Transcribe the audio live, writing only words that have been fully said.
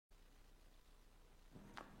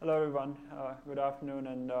Hello, everyone. Good afternoon,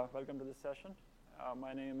 and welcome to this session.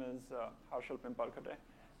 My name is Harshal Pimpalkate.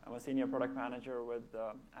 I'm a senior product manager with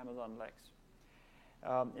Amazon Lex.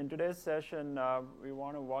 In today's session, we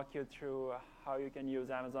want to walk you through how you can use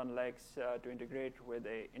Amazon Lex to integrate with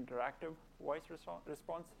an interactive voice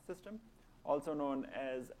response system, also known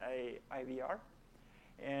as a IVR.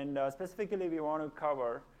 And specifically, we want to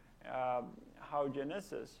cover how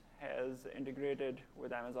Genesys has integrated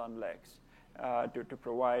with Amazon Lex to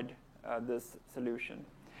provide this solution.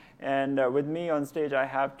 And with me on stage, I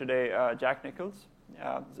have today Jack Nichols,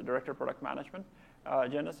 the Director of Product Management,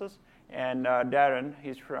 Genesys, and Darren,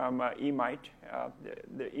 he's from eMite.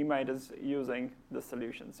 The eMite is using this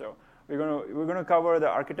solution. So we're going to cover the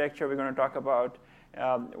architecture. We're going to talk about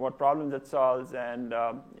what problems it solves and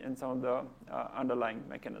some of the underlying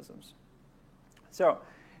mechanisms. So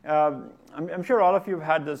I'm sure all of you have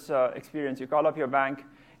had this experience. You call up your bank,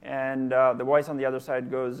 and the voice on the other side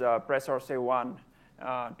goes, press or say 1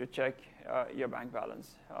 to check your bank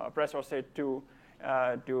balance. Press or say 2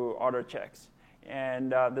 to order checks.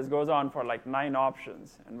 And this goes on for like 9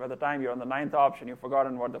 options. And by the time you're on the 9th option, you've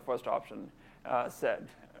forgotten what the first option said.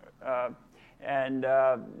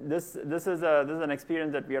 This is an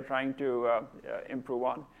experience that we are trying to improve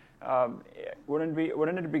on. Wouldn't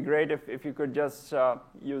it be great if you could just,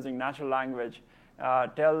 using natural language,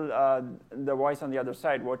 tell the voice on the other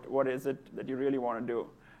side what is it that you really want to do?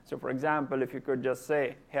 So for example, if you could just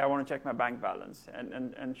say, hey, I want to check my bank balance.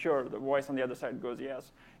 And sure, the voice on the other side goes,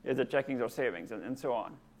 yes, is it checkings or savings, and so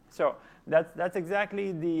on. So that's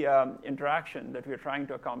exactly the interaction that we're trying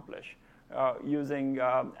to accomplish using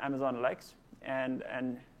Amazon Lex and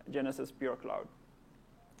Genesys Pure Cloud.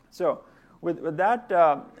 So with that,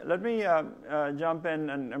 let me jump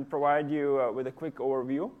in and provide you with a quick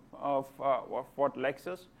overview of what Lex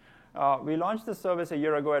is. We launched this service a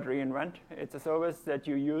year ago at re:Invent. It's a service that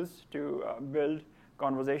you use to build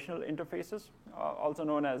conversational interfaces, also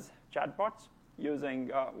known as chatbots,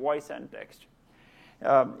 using voice and text.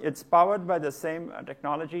 It's powered by the same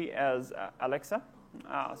technology as Alexa.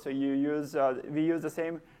 So we use the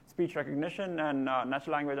same speech recognition and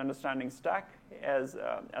natural language understanding stack as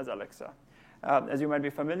Alexa. As you might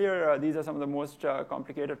be familiar, these are some of the most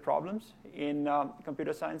complicated problems in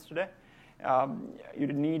computer science today. You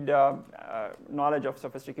need knowledge of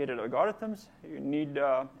sophisticated algorithms. You need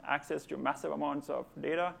access to massive amounts of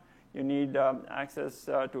data. You need access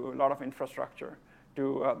to a lot of infrastructure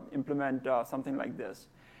to implement something like this.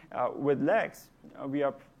 With Lex, we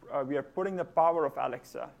are putting the power of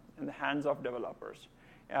Alexa in the hands of developers.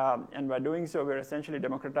 And by doing so, we're essentially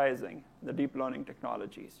democratizing the deep learning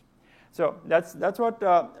technologies. So that's what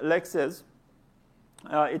Lex is.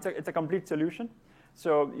 It's a complete solution.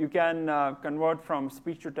 So you can convert from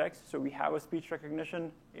speech to text. So we have a speech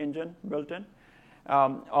recognition engine built in.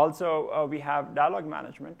 Also, we have dialogue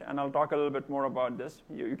management, and I'll talk a little bit more about this.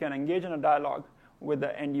 You can engage in a dialogue with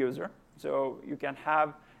the end user. So you can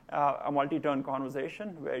have a multi-turn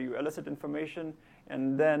conversation where you elicit information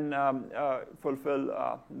and then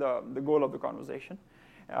fulfill the goal of the conversation.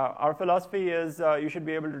 Our philosophy is you should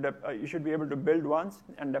be able to build once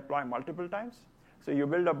and deploy multiple times. So you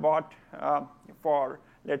build a bot for,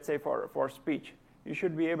 let's say, for speech. You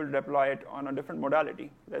should be able to deploy it on a different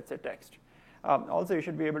modality, let's say text. Also, you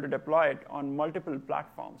should be able to deploy it on multiple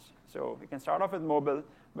platforms. So you can start off with mobile,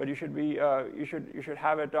 but you should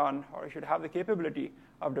have it on, or you should have the capability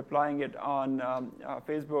of deploying it on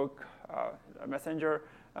Facebook, Messenger,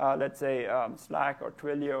 let's say Slack or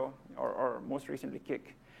Twilio, or most recently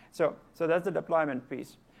Kik. So that's the deployment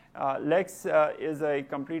piece. Lex is a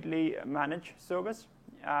completely managed service,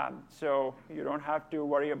 so you don't have to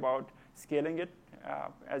worry about scaling it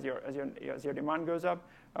as your demand goes up.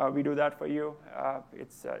 We do that for you.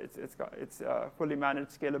 It's a fully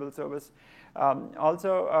managed, scalable service.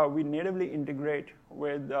 Also, we natively integrate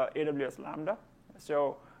with AWS Lambda.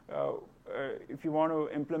 So if you want to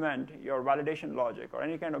implement your validation logic or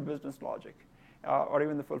any kind of business logic, or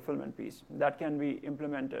even the fulfillment piece, that can be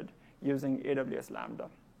implemented using AWS Lambda.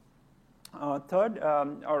 Third,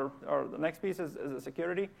 or the next piece is the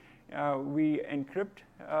security. We encrypt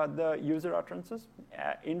the user utterances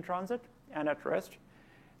in transit and at rest.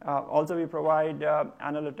 Also, we provide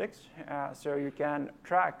analytics, so you can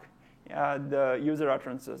track the user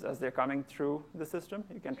utterances as they're coming through the system.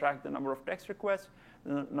 You can track the number of text requests,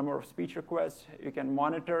 the number of speech requests. You can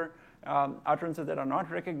monitor utterances that are not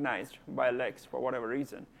recognized by Lex for whatever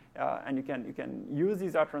reason. And you can use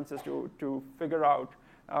these utterances to figure out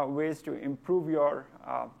ways to improve your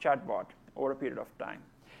chatbot over a period of time.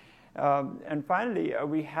 And finally,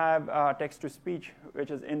 we have text-to-speech, which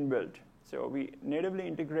is inbuilt. So we natively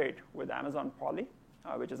integrate with Amazon Polly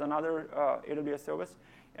which is another AWS service.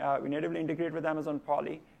 We natively integrate with Amazon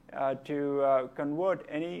Polly to convert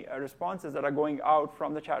any responses that are going out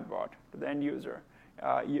from the chatbot to the end user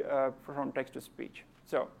from text to speech.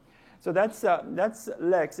 So that's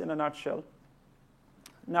Lex in a nutshell.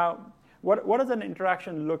 Now, what does an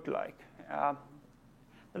interaction look like?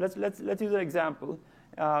 Let's use an example.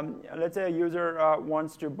 Let's say a user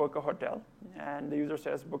wants to book a hotel, and the user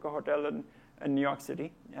says, book a hotel in New York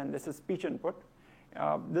City, and this is speech input.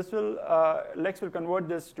 Lex will convert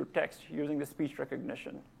this to text using the speech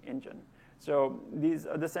recognition engine. So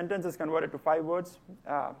the sentence is converted to 5 words,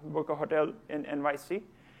 book a hotel in NYC.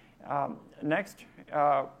 Next,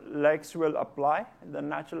 Lex will apply the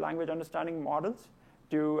natural language understanding models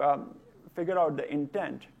to figure out the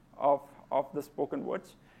intent of the spoken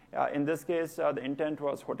words. In this case, the intent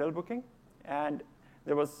was hotel booking, and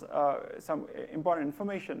there was some important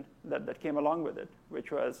information that came along with it,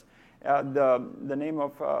 which was the name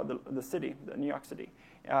of the city, the New York City.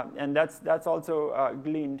 And that's also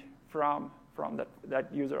gleaned from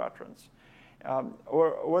that user utterance.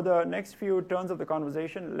 Over the next few turns of the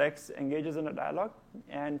conversation, Lex engages in a dialogue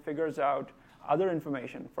and figures out other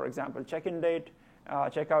information, for example, check-in date,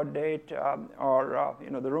 checkout date, or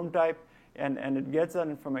the room type, and it gets that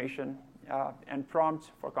information and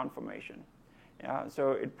prompts for confirmation.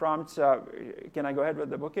 So it prompts, can I go ahead with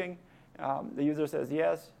the booking? The user says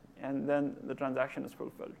yes, and then the transaction is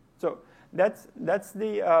fulfilled. So that's a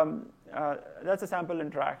sample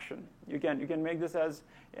interaction. You can make this as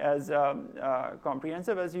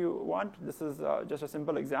comprehensive as you want. This is just a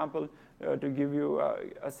simple example to give you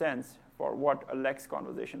a sense for what a Lex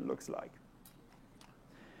conversation looks like.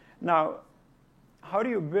 Now, how do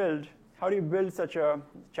you build such a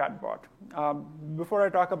chatbot? Before I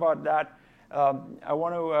talk about that, I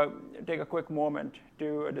want to take a quick moment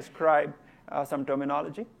to describe some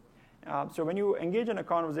terminology. So when you engage in a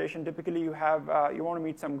conversation, typically you want to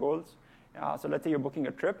meet some goals. So let's say you're booking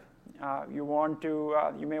a trip. You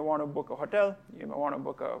may want to book a hotel. You may want to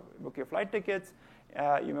book your flight tickets.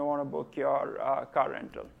 You may want to book your car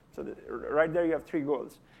rental. So right there you have 3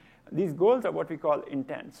 goals. These goals are what we call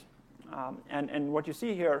intents. And what you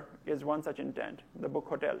see here is one such intent, the book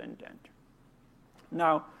hotel intent.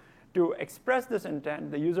 Now, to express this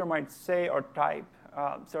intent, the user might say or type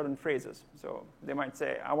certain phrases. So they might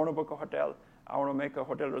say, I want to book a hotel, I want to make a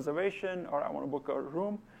hotel reservation, or I want to book a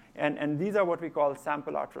room. And these are what we call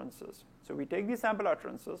sample utterances. So we take these sample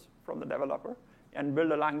utterances from the developer and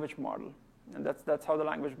build a language model. And that's how the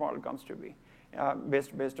language model comes to be,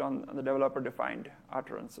 based on the developer-defined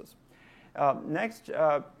utterances. Next,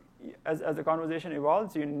 as the conversation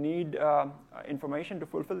evolves, you need information to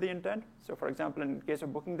fulfill the intent. So for example, in case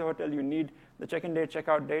of booking the hotel, you need the check-in date,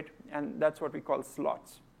 checkout date, and that's what we call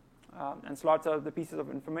slots. And slots are the pieces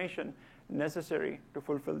of information necessary to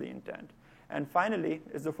fulfill the intent. And finally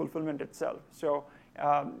is the fulfillment itself. So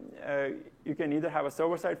you can either have a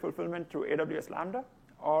server-side fulfillment through AWS Lambda,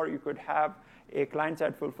 or you could have a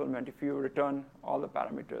client-side fulfillment if you return all the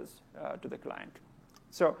parameters to the client.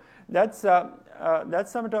 So that's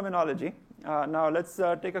some terminology. Now let's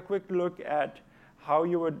take a quick look at how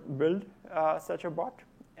you would build such a bot.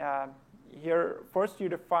 Here, first you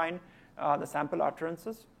define the sample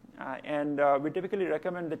utterances. And we typically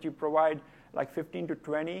recommend that you provide like 15 to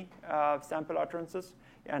 20 sample utterances.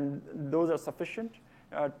 And those are sufficient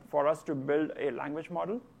for us to build a language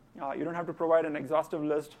model. You don't have to provide an exhaustive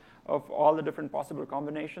list of all the different possible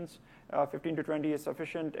combinations. 15 to 20 is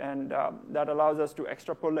sufficient, and that allows us to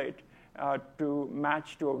extrapolate to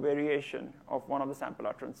match to a variation of one of the sample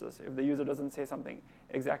utterances if the user doesn't say something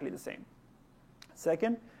exactly the same.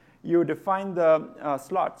 Second, you define the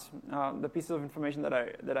slots, the pieces of information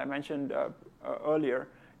that I mentioned earlier.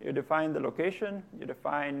 You define the location, you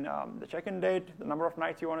define the check-in date, the number of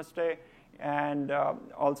nights you want to stay, and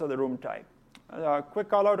also the room type. Quick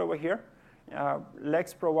call out over here.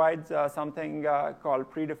 Lex provides something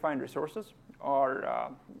called predefined resources,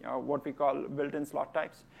 or what we call built-in slot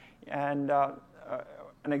types. And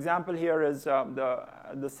an example here is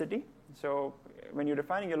the city. So when you're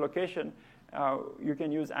defining your location, you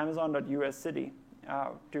can use amazon.uscity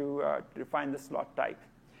to define the slot type.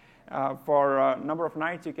 For number of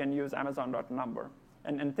nights, you can use amazon.number.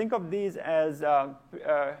 And think of these as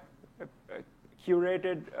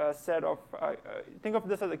curated set of, think of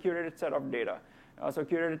this as a curated set of data. So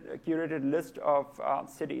curated list of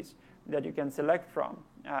cities that you can select from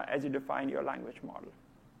as you define your language model.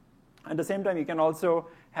 At the same time, you can also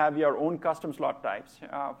have your own custom slot types.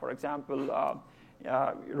 For example,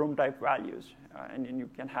 room type values. And you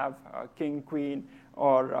can have king, queen,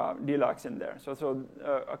 or deluxe in there. So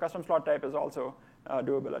a custom slot type is also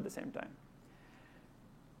doable at the same time.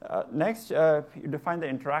 Next, you define the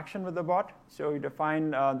interaction with the bot. So you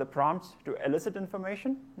define the prompts to elicit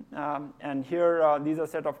information. And here, these are a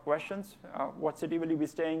set of questions. What city will you be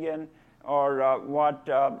staying in? Or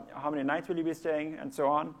how many nights will you be staying? And so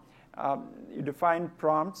on. You define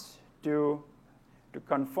prompts to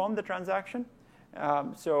confirm the transaction.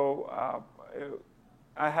 So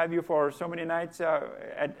I have you for so many nights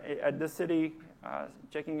at this city,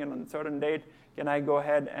 checking in on a certain date. Can I go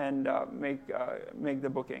ahead and make the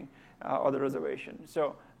booking or the reservation?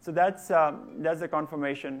 So that's the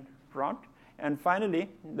confirmation prompt. And finally,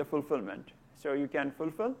 the fulfillment. So you can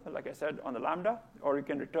fulfill, like I said, on the Lambda, or you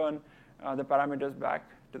can return the parameters back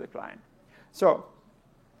to the client. So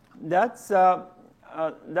that's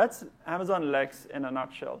Amazon Lex in a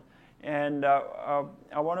nutshell. And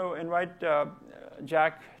I want to invite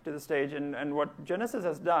Jack to the stage. And what Genesys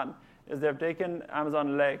has done is they've taken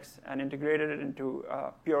Amazon Lex and integrated it into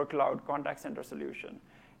Pure Cloud contact center solution.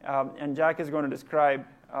 And Jack is going to describe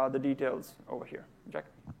the details over here. Jack.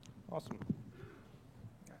 Awesome.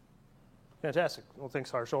 Fantastic. Well,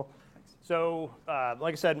 thanks, Harshal. Thanks. So,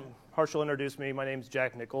 like I said, Harshal introduced me. My name is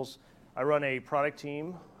Jack Nichols. I run a product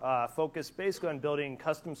team focused basically on building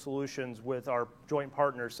custom solutions with our joint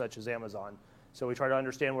partners such as Amazon. So we try to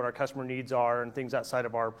understand what our customer needs are and things outside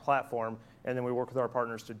of our platform, and then we work with our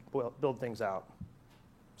partners to build things out.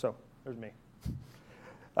 So there's me.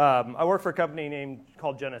 I work for a company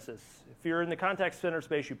called Genesys. If you're in the contact center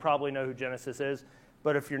space, you probably know who Genesys is.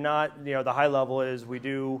 But if you're not, the high level is we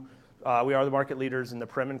are the market leaders in the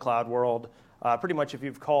Prim and Cloud world. Pretty much if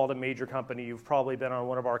you've called a major company, you've probably been on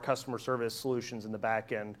one of our customer service solutions in the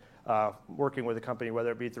back end, working with a company,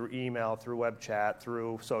 whether it be through email, through web chat,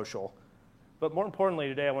 through social. But more importantly,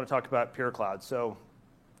 today I want to talk about Pure Cloud. So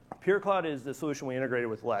Pure Cloud is the solution we integrated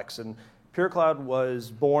with Lex. And Pure Cloud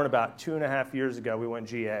was born about 2.5 years ago. We went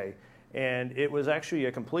GA. And it was actually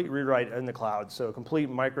a complete rewrite in the cloud. So complete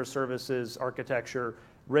microservices architecture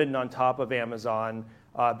written on top of Amazon,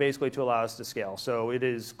 basically to allow us to scale. So it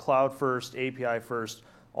is cloud first, API first,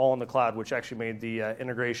 all in the cloud, which actually made the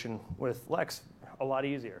integration with Lex a lot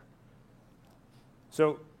easier.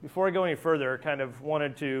 So before I go any further, kind of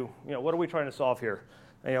wanted to, what are we trying to solve here?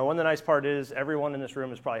 One of the nice part is everyone in this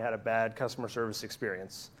room has probably had a bad customer service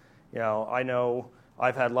experience. I know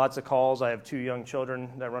I've had lots of calls. I have 2 young children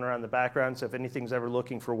that run around in the background, so if anything's ever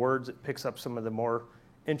looking for words, it picks up some of the more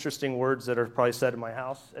interesting words that are probably said in my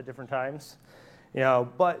house at different times.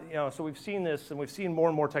 So we've seen this, and we've seen more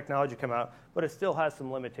and more technology come out, but it still has some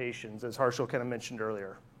limitations, as Harshal kind of mentioned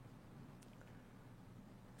earlier.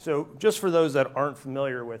 So just for those that aren't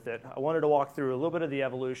familiar with it, I wanted to walk through a little bit of the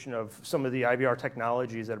evolution of some of the IVR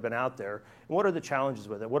technologies that have been out there, and what are the challenges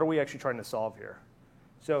with it? What are we actually trying to solve here?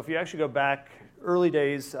 So if you actually go back early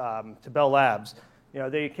days to Bell Labs,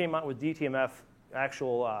 they came out with DTMF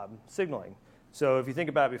actual signaling. So if you think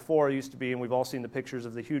about it before, it used to be, and we've all seen the pictures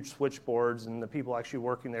of the huge switchboards and the people actually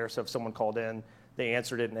working there, so if someone called in, they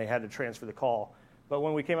answered it and they had to transfer the call. But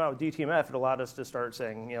when we came out with DTMF, it allowed us to start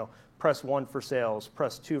saying, press 1 for sales,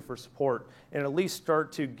 press 2 for support, and at least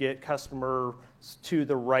start to get customers to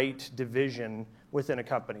the right division within a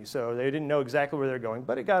company. So they didn't know exactly where they're going,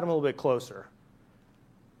 but it got them a little bit closer.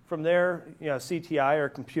 From there, CTI, or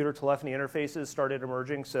computer telephony interfaces, started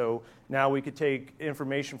emerging. So now we could take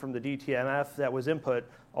information from the DTMF that was input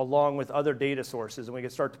along with other data sources, and we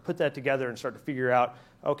could start to put that together and start to figure out,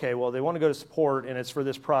 okay, well, they want to go to support, and it's for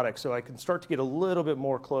this product. So I can start to get a little bit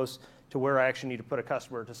more close to where I actually need to put a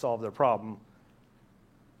customer to solve their problem.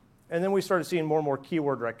 And then we started seeing more and more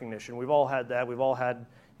keyword recognition. We've all had that. We've all had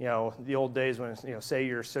the old days when, say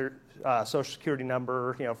your social security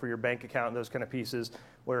number, for your bank account and those kind of pieces,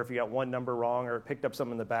 where if you got one number wrong or it picked up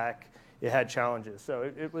some in the back, it had challenges. So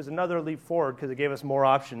it was another leap forward because it gave us more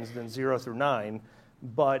options than 0 through 9,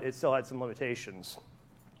 but it still had some limitations.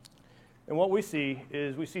 And what we see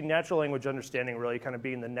is we see natural language understanding really kind of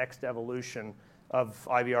being the next evolution of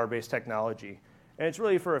IVR-based technology. And it's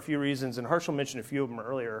really for a few reasons, and Harshal mentioned a few of them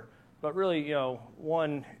earlier. But really,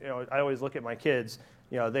 one, I always look at my kids.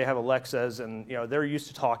 They have Alexas, and they're used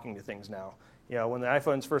to talking to things now. When the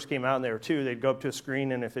iPhones first came out and they were 2, they'd go up to a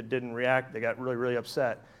screen, and if it didn't react, they got really, really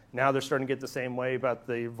upset. Now they're starting to get the same way about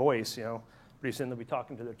the voice. Pretty soon they'll be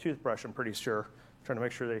talking to their toothbrush, I'm pretty sure, trying to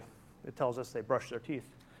make sure it tells us they brush their teeth.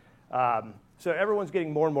 So everyone's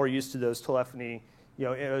getting more and more used to those telephony,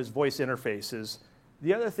 those voice interfaces.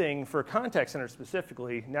 The other thing for contact center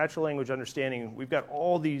specifically, natural language understanding, we've got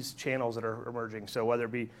all these channels that are emerging. So whether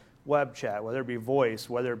it be web chat, whether it be voice,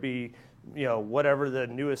 whether it be whatever the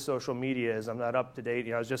newest social media is. I'm not up to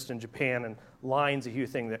date. I was just in Japan, and LINE's a huge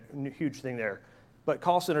thing there. But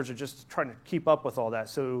call centers are just trying to keep up with all that.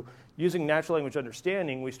 So using natural language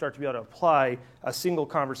understanding, we start to be able to apply a single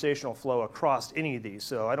conversational flow across any of these.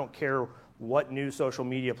 So I don't care what new social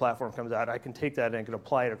media platform comes out, I can take that and I can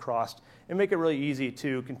apply it across and make it really easy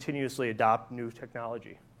to continuously adopt new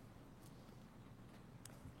technology.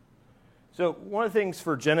 So one of the things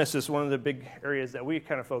for Genesys, one of the big areas that we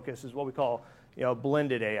kind of focus is what we call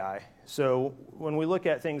blended AI. So when we look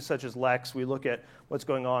at things such as Lex, we look at what's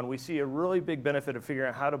going on, we see a really big benefit of figuring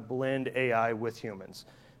out how to blend AI with humans.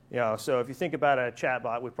 So if you think about a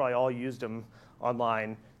chatbot, we probably all used them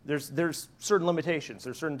online. There's certain limitations.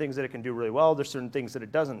 There's certain things that it can do really well. There's certain things that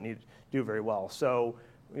it doesn't need to do very well. So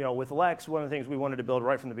with Lex, one of the things we wanted to build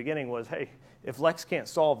right from the beginning was, hey, if Lex can't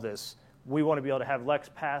solve this, we want to be able to have Lex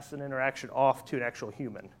pass an interaction off to an actual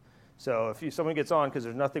human. So if someone gets on, because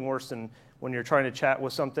there's nothing worse than when you're trying to chat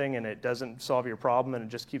with something and it doesn't solve your problem and it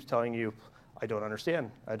just keeps telling you, I don't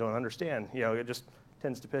understand. It just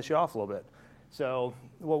tends to piss you off a little bit. So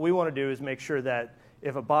what we want to do is make sure that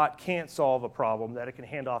if a bot can't solve a problem, that it can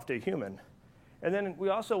hand off to a human. And then we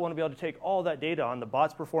also want to be able to take all that data on the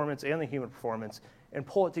bot's performance and the human performance and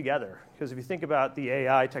pull it together. Because if you think about the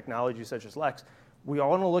AI technology such as Lex, we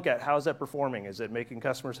all want to look at how's that performing. Is it making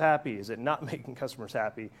customers happy? Is it not making customers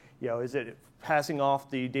happy? Is it passing off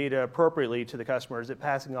the data appropriately to the customer? Is it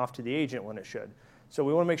passing off to the agent when it should? So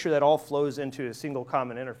we want to make sure that all flows into a single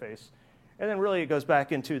common interface. And then really it goes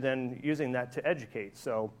back into then using that to educate.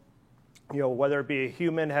 So whether it be a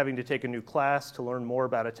human having to take a new class to learn more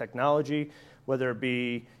about a technology, whether it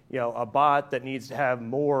be a bot that needs to have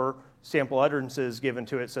more sample utterances given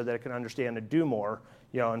to it so that it can understand and do more,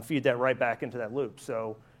 and feed that right back into that loop.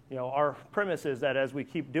 So, our premise is that as we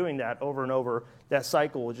keep doing that over and over, that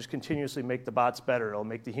cycle will just continuously make the bots better. It'll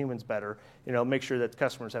make the humans better. Make sure that the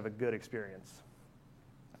customers have a good experience.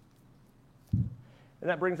 And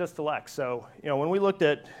that brings us to Lex. So, when we looked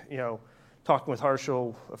at, talking with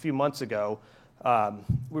Harshil a few months ago,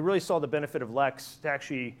 we really saw the benefit of Lex to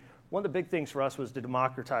actually, one of the big things for us was to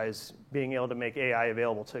democratize being able to make AI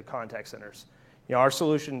available to contact centers. Our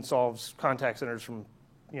solution solves contact centers from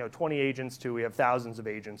 20 agents to we have thousands of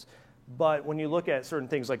agents. But when you look at certain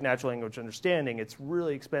things like natural language understanding, it's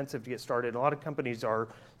really expensive to get started. A lot of companies are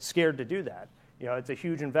scared to do that. It's a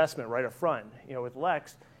huge investment right up front. With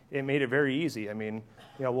Lex, it made it very easy. I mean,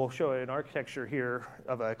 we'll show an architecture here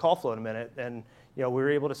of a call flow in a minute, and we were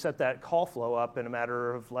able to set that call flow up in a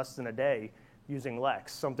matter of less than a day using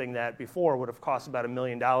Lex, something that before would have cost about $1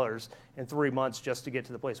 million in 3 months just to get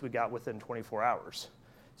to the place we got within 24 hours.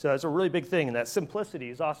 So that's a really big thing, and that simplicity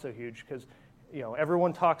is also huge because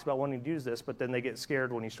everyone talks about wanting to use this, but then they get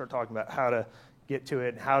scared when you start talking about how to get to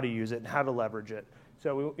it, how to use it, and how to leverage it.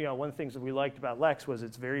 So one of the things that we liked about Lex was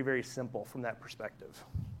it's very, very simple from that perspective.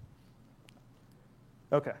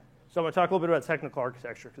 Okay, so I'm going to talk a little bit about technical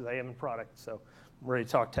architecture because I am in product, so I'm ready to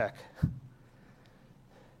talk tech.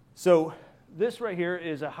 So this right here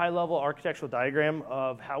is a high-level architectural diagram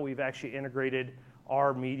of how we've actually integrated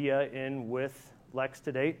our media in with Lex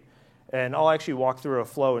to date. And I'll actually walk through a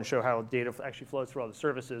flow and show how data actually flows through all the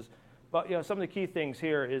services. But some of the key things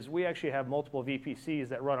here is we actually have multiple VPCs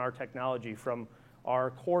that run our technology, from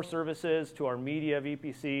our core services to our media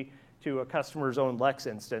VPC to a customer's own Lex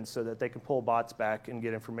instance so that they can pull bots back and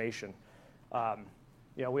get information.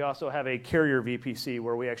 We also have a carrier VPC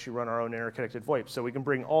where we actually run our own interconnected VoIP. So we can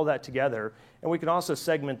bring all that together, and we can also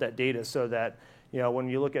segment that data so that when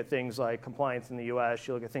you look at things like compliance in the US,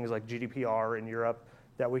 you look at things like GDPR in Europe,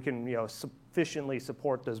 that we can sufficiently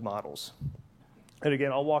support those models. And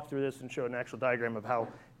again, I'll walk through this and show an actual diagram of how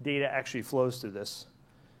data actually flows through this.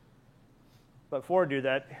 But before I do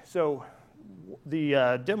that, so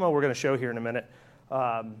the demo we're going to show here in a minute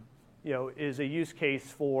is a use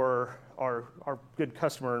case for our good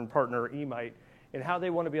customer and partner, eMite, and how they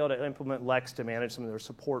want to be able to implement Lex to manage some of their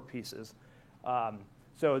support pieces.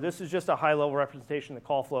 So this is just a high-level representation of the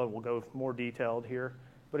call flow. We'll go more detailed here.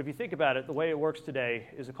 But if you think about it, the way it works today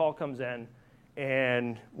is a call comes in,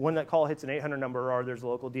 and when that call hits an 800 number or there's a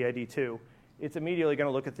local DID2, it's immediately going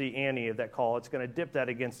to look at the ANI of that call. It's going to dip that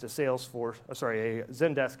against a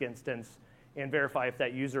Zendesk instance and verify if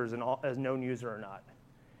that user is a known user or not.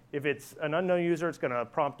 If it's an unknown user, it's going to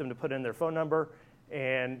prompt them to put in their phone number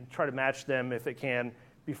and try to match them if it can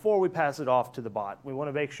before we pass it off to the bot. We want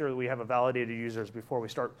to make sure that we have a validated users before we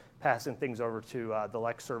start passing things over to the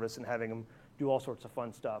Lex service and having them do all sorts of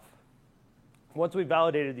fun stuff. Once we've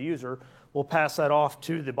validated the user, we'll pass that off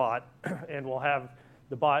to the bot, and we'll have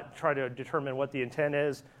the bot try to determine what the intent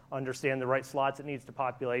is, understand the right slots it needs to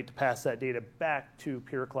populate to pass that data back to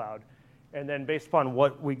PureCloud. And then based upon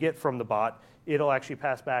what we get from the bot, it'll actually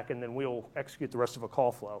pass back, and then we'll execute the rest of a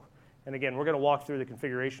call flow. And again, we're going to walk through the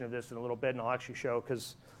configuration of this in a little bit, and I'll actually show,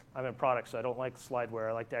 because I'm in product, so I don't like slideware.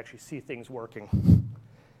 I like to actually see things working.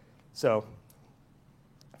 So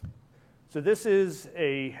this is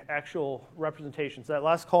a actual representation. So that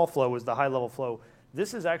last call flow was the high-level flow.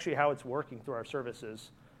 This is actually how it's working through our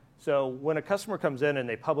services. So when a customer comes in and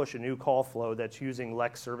they publish a new call flow that's using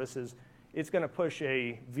Lex services, it's going to push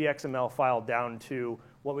a VXML file down to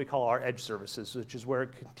what we call our edge services, which is where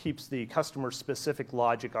it keeps the customer-specific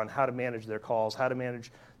logic on how to manage their calls, how to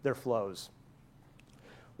manage their flows.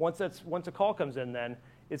 Once a call comes in, then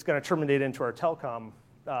it's going to terminate into our telecom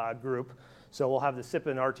group. So we'll have the SIP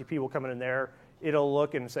and RTP will come in there. It'll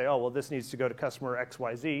look and say, oh, well, this needs to go to customer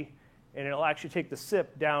XYZ. And it'll actually take the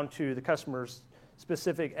SIP down to the customer's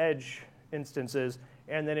specific edge instances,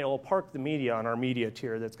 and then it will park the media on our media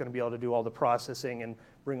tier that's going to be able to do all the processing and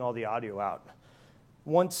bring all the audio out.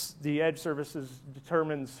 Once the edge services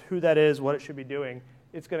determines who that is, what it should be doing,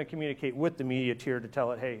 it's going to communicate with the media tier to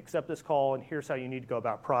tell it, hey, accept this call, and here's how you need to go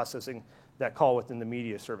about processing that call within the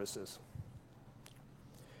media services.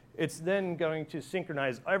 It's then going to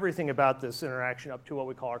synchronize everything about this interaction up to what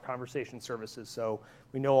we call our conversation services. So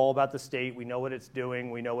we know all about the state, we know what it's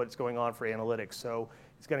doing, we know what's going on for analytics. So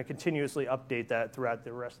it's going to continuously update that throughout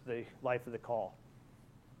the rest of the life of the call.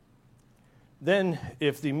 Then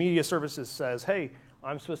if the media services says, hey,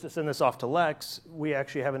 I'm supposed to send this off to Lex, we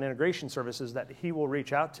actually have an integration services that he will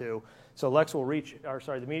reach out to. So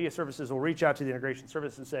the media services will reach out to the integration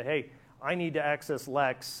service and say, hey, I need to access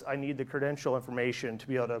Lex. I need the credential information to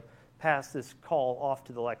be able to pass this call off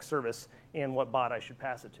to the Lex service and what bot I should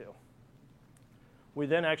pass it to. We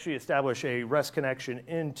then actually establish a REST connection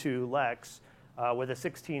into Lex with a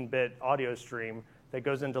 16-bit audio stream that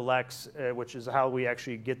goes into Lex, which is how we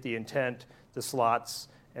actually get the intent, the slots,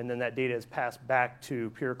 and then that data is passed back to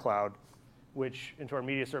PureCloud, which into our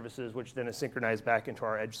media services, which then is synchronized back into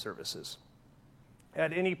our edge services.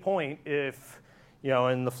 At any point, if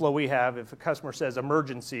in the flow we have, if a customer says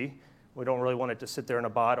emergency, we don't really want it to sit there in a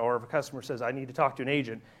bot, or if a customer says, I need to talk to an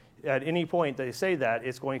agent, at any point they say that,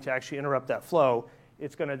 it's going to actually interrupt that flow.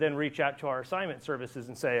 It's going to then reach out to our assignment services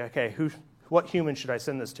and say, okay, what human should I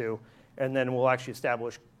send this to? And then we'll actually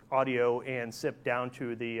establish audio and SIP down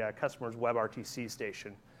to the customer's WebRTC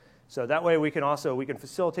station. So that way we can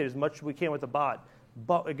facilitate as much as we can with the bot,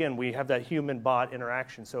 but again, we have that human-bot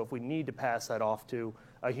interaction. So if we need to pass that off to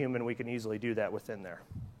a human, we can easily do that within there.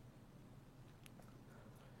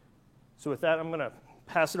 So with that, I'm going to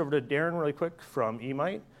pass it over to Darren really quick from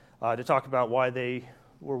eMite to talk about why they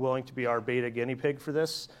were willing to be our beta guinea pig for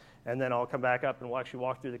this. And then I'll come back up and we'll actually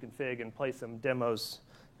walk through the config and play some demos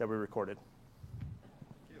that we recorded.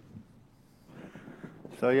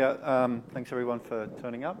 So yeah, thanks everyone for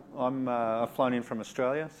turning up. I've flown in from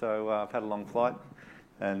Australia, so I've had a long flight,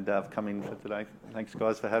 and I've come in for today. Thanks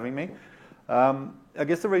guys for having me. I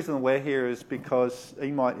guess the reason we're here is because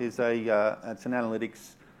eMite is it's an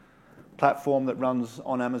analytics platform that runs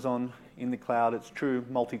on Amazon in the cloud. It's true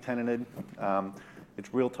multi-tenanted.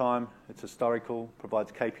 It's real-time. It's historical.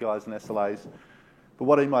 Provides KPIs and SLAs. But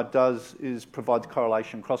what eMite does is provides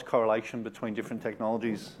correlation, cross-correlation between different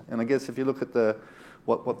technologies. And I guess if you look at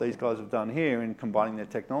what these guys have done here in combining their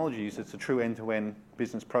technologies, it's a true end-to-end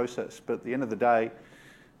business process. But at the end of the day,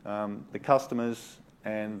 the customers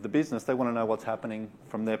and the business, they want to know what's happening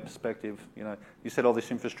from their perspective. You set all this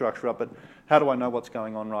infrastructure up, but how do I know what's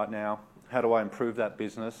going on right now? How do I improve that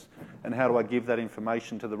business? And how do I give that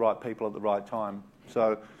information to the right people at the right time?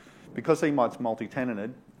 So because eMite's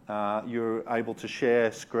multi-tenanted, you're able to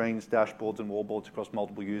share screens, dashboards, and wallboards across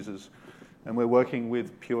multiple users. And we're working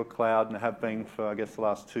with PureCloud and have been for, I guess, the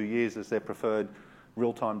last 2 years as their preferred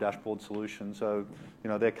real-time dashboard solution. So,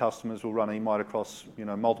 their customers will run eMite across,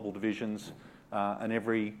 multiple divisions, and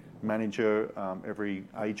every manager, every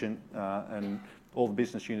agent, and all the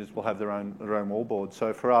business units will have their own wallboard.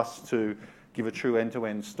 So for us to give a true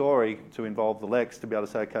end-to-end story to involve the Lex, to be able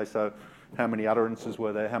to say, okay, so how many utterances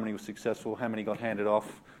were there, how many were successful, how many got handed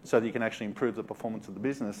off, so that you can actually improve the performance of the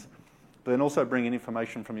business. But then also bring in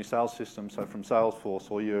information from your sales system, so from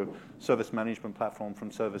Salesforce or your service management platform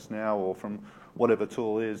from ServiceNow or from whatever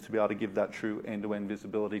tool it is, to be able to give that true end-to-end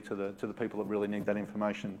visibility to the people that really need that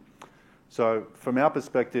information. So from our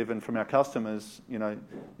perspective and from our customers,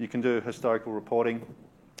 you can do historical reporting,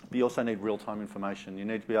 but you also need real-time information. You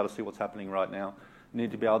need to be able to see what's happening right now. You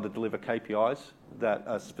need to be able to deliver KPIs that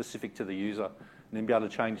are specific to the user, and then be able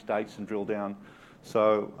to change dates and drill down.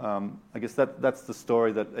 So I guess that's the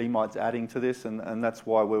story that eMite's adding to this, and that's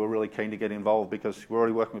why we were really keen to get involved, because we're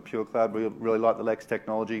already working with PureCloud. We really like the Lex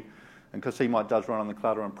technology, and because eMite does run on the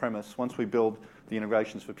cloud or on-premise, once we build the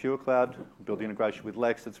integrations for PureCloud, build the integration with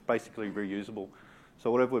Lex, it's basically reusable. So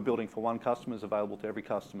whatever we're building for one customer is available to every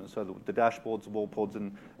customer. So the dashboards, the wall pods,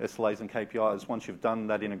 and SLAs and KPIs, once you've done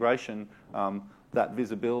that integration, that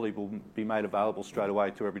visibility will be made available straight away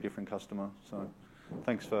to every different customer. So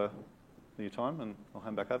thanks for your time, and I'll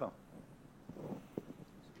hand back over.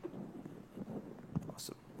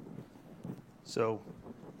 Awesome. So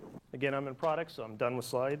again, I'm in product, so I'm done with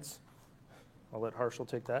slides. I'll let Harshal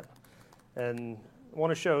take that. And I want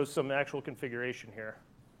to show some actual configuration here.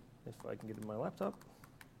 If I can get in my laptop.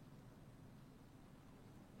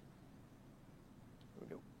 There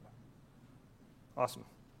we go. Awesome.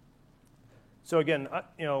 So again,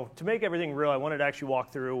 to make everything real, I wanted to actually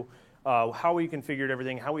walk through how we configured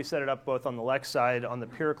everything, how we set it up both on the Lex side, on the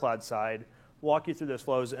PureCloud side, walk you through those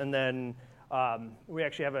flows, and then we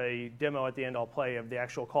actually have a demo at the end I'll play of the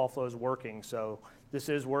actual call flows working. So this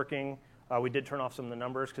is working. We did turn off some of the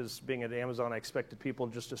numbers because being at Amazon, I expected people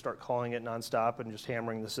just to start calling it nonstop and just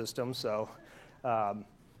hammering the system. So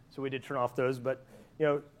we did turn off those. But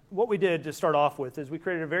what we did to start off with is we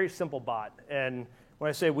created a very simple bot. And when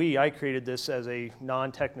I say we, I created this as a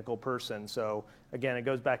non-technical person. So again, it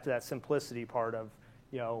goes back to that simplicity part of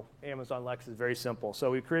Amazon Lex is very simple. So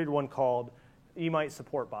we created one called Emite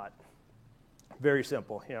Support Bot. Very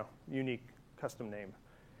simple, unique custom name.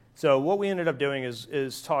 So what we ended up doing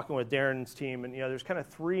is talking with Darren's team, and there's kind of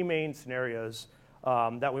three main scenarios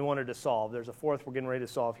that we wanted to solve. There's a fourth we're getting ready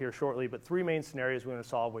to solve here shortly, but three main scenarios we want to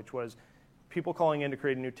solve, which was people calling in to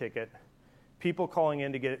create a new ticket, people calling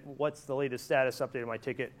in to get what's the latest status update of my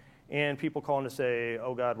ticket, and people calling to say,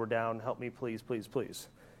 oh God, we're down, help me please, please, please.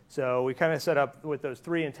 So we kind of set up with those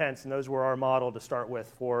three intents, and those were our model to start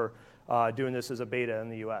with for doing this as a beta in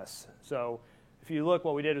the US. So if you look,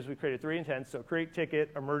 what we did is we created three intents, so create ticket,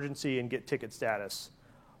 emergency, and get ticket status.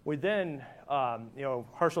 We then,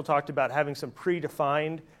 Harshal talked about having some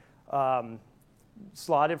predefined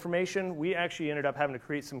slot information. We actually ended up having to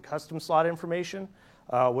create some custom slot information,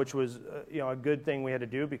 which was a good thing we had to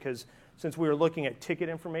do because since we were looking at ticket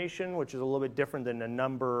information, which is a little bit different than a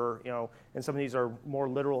number, and some of these are more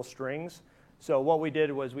literal strings. So what we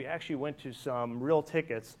did was we actually went to some real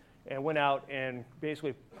tickets and went out and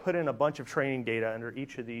basically put in a bunch of training data under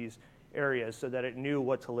each of these areas so that it knew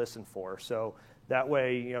what to listen for. So that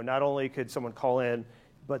way, not only could someone call in,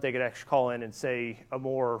 but they could actually call in and say a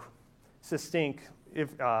more succinct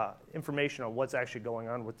information on what's actually going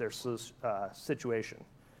on with their situation.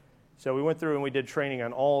 So we went through and we did training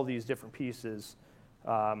on all these different pieces,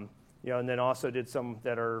 and then also did some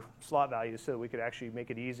that are slot values so that we could actually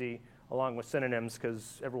make it easy along with synonyms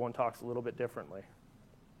because everyone talks a little bit differently.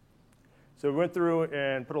 So we went through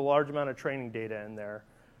and put a large amount of training data in there,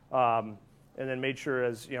 and then made sure,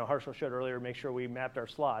 as Harshal showed earlier, make sure we mapped our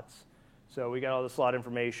slots. So we got all the slot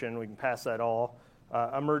information. We can pass that all.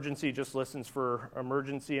 Emergency just listens for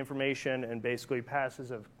emergency information and basically passes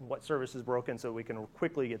of what service is broken so we can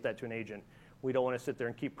quickly get that to an agent. We don't want to sit there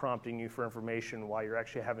and keep prompting you for information while you're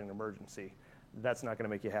actually having an emergency. That's not going to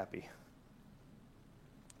make you happy.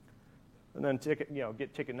 And then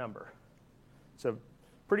get ticket number. So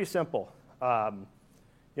pretty simple. And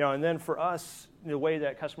then for us, the way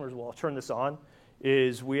that customers will turn this on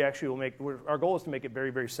is we actually will our goal is to make it very,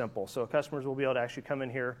 very simple. So customers will be able to actually come in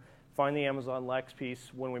here, find the Amazon Lex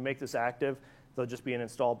piece. When we make this active, there'll just be an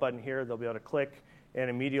install button here. They'll be able to click, and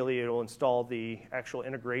immediately it'll install the actual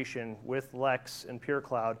integration with Lex and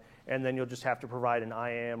PureCloud, and then you'll just have to provide an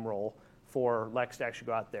IAM role for Lex to actually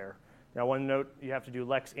go out there. Now, one note, you have to do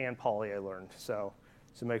Lex and Poly, I learned. So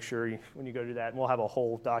make sure when you go do that, and we'll have a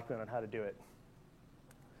whole document on how to do it.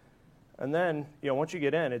 And then, once you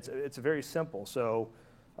get in, it's very simple. So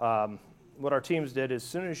what our teams did is as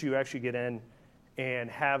soon as you actually get in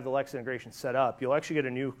and have the Lex integration set up, you'll actually get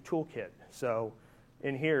a new toolkit. So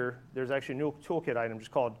in here, there's actually a new toolkit item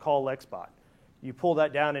just called Call LexBot. You pull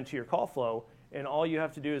that down into your call flow, and all you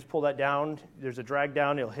have to do is pull that down. There's a drag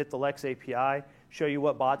down. It'll hit the Lex API, show you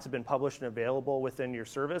what bots have been published and available within your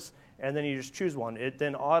service, and then you just choose one. It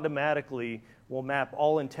then automatically will map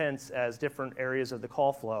all intents as different areas of the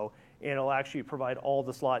call flow, and it'll actually provide all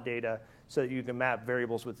the slot data so that you can map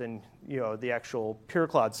variables within the actual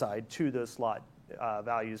PureCloud side to those slot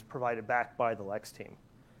values provided back by the Lex team.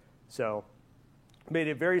 So made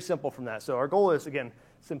it very simple from that. So our goal is, again,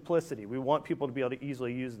 simplicity. We want people to be able to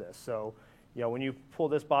easily use this. So when you pull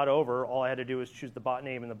this bot over, all I had to do is choose the bot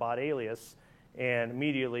name and the bot alias, and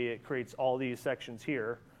immediately it creates all these sections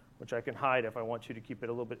here, which I can hide if I want to keep it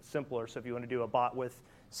a little bit simpler. So if you want to do a bot with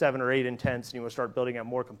 7 or 8 intents and you want to start building out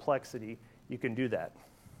more complexity, you can do that.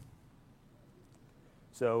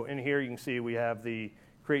 So in here you can see we have the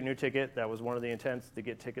create new ticket. That was one of the intents, the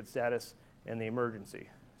get ticket status, and the emergency.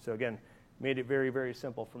 So again, made it very, very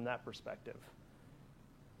simple from that perspective.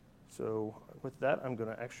 So with that, I'm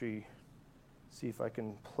going to actually see if I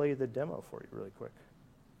can play the demo for you really quick.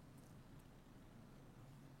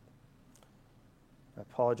 I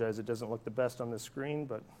apologize, it doesn't look the best on this screen,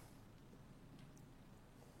 but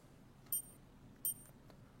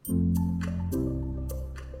so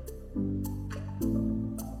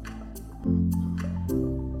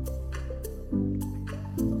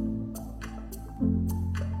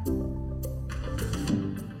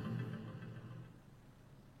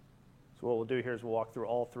what we'll do here is we'll walk through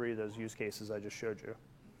all three of those use cases I just showed you.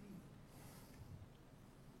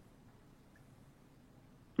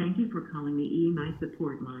 Thank you for calling the EMI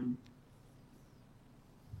support line.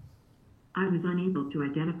 I was unable to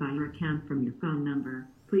identify your account from your phone number.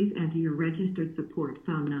 Please enter your registered support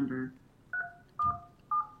phone number.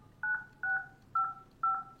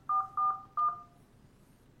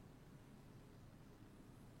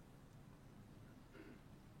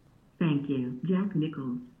 Thank you, Jack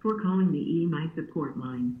Nichols, for calling the EMI support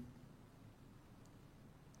line.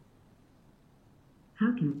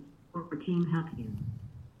 How can our team help you?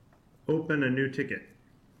 Open a new ticket.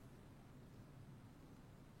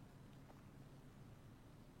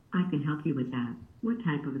 I can help you with that. What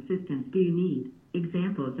type of assistance do you need?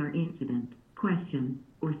 Examples are incident, question,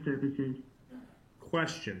 or services.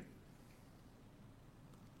 Question.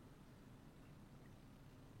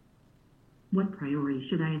 What priority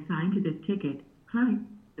should I assign to this ticket? High,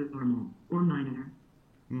 normal, or minor?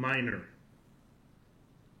 Minor.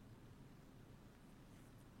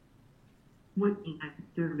 What type of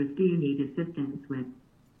service do you need assistance with?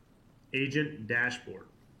 Agent dashboard.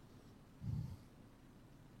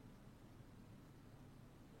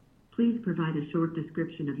 Please provide a short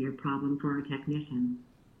description of your problem for our technician.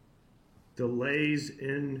 Delays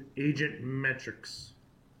in agent metrics.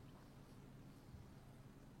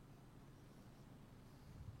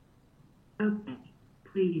 Okay.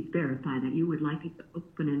 Please verify that you would like to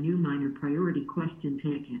open a new minor priority question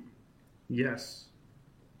ticket. Yes.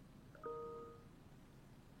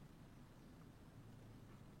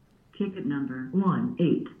 Ticket number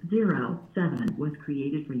 1807 was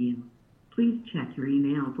created for you. Please check your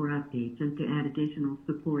email for updates and to add additional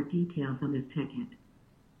support details on this ticket.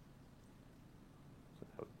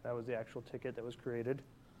 So that was the actual ticket that was created.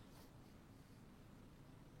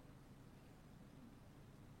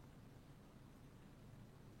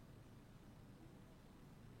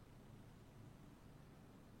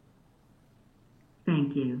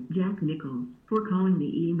 Thank you, Jack Nichols, for calling the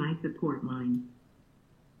EMI support line.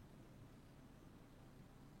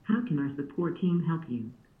 How can our support team help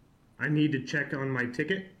you? I need to check on my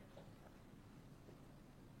ticket.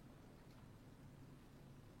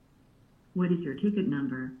 What is your ticket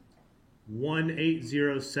number?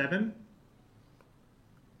 1807.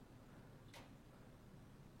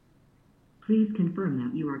 Please confirm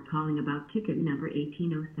that you are calling about ticket number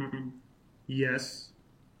 1807. Yes.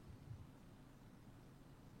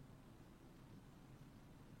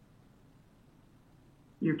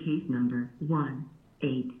 Your case number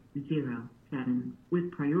 1807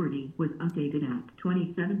 with priority was updated at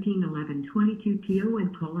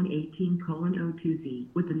 2017-11-22-TON:18:02Z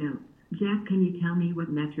with the note. Jack, can you tell me what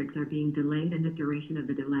metrics are being delayed and the duration of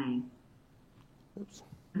the delay? Oops.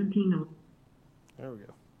 17. There we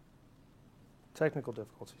go. Technical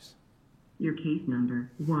difficulties. Your case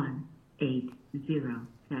number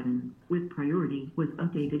 1807 with priority was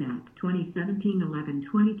updated at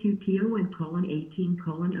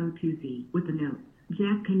 2017-11-22-TON:18:02Z with the note.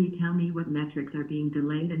 Jack, can you tell me what metrics are being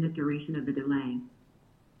delayed and the duration of the delay?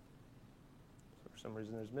 So for some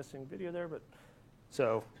reason there's missing video there, but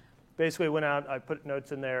so basically went out, I put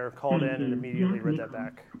notes in there, called in, and immediately read that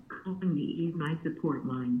back. Calling the EMI support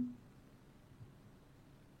line.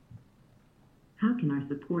 How can our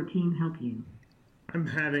support team help you? I'm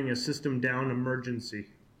having a system down emergency.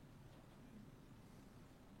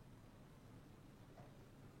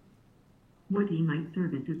 What EMI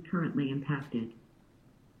service is currently impacted?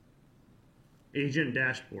 Agent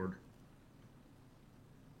dashboard.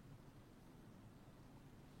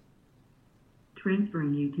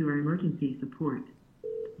 Transferring you to our emergency support.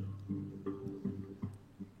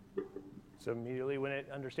 So immediately when it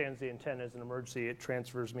understands the intent as an emergency, it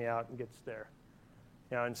transfers me out and gets there.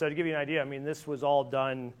 And so to give you an idea, I mean, this was all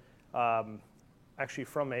done actually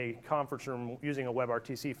from a conference room using a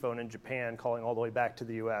WebRTC phone in Japan, calling all the way back to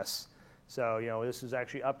the US. So, this is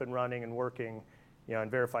actually up and running and working, and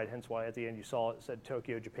verified, hence why at the end you saw it said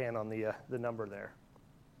Tokyo, Japan on the number there.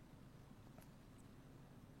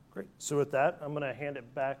 Great. So with that, I'm going to hand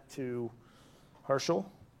it back to Harshal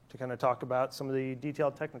to kind of talk about some of the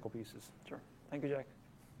detailed technical pieces. Sure. Thank you, Jack.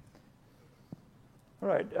 All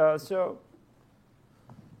right. So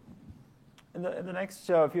In the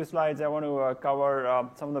next few slides, I want to cover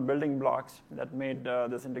some of the building blocks that made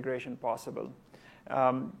this integration possible.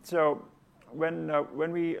 So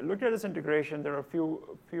when we looked at this integration, there are a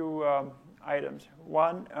few items.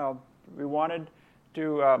 One, we wanted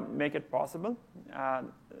to make it possible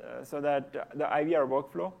so that the IVR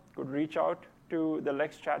workflow could reach out to the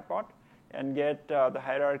Lex chatbot and get the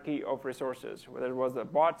hierarchy of resources, whether it was the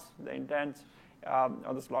bots, the intents,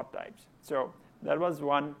 or the slot types. So that was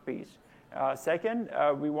one piece. Second,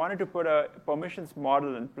 we wanted to put a permissions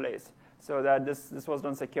model in place so that this was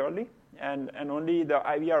done securely, and only the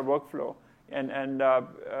IVR workflow and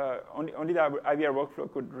only the IVR workflow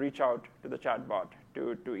could reach out to the chatbot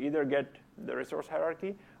to either get the resource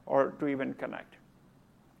hierarchy or to even connect.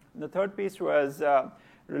 The third piece was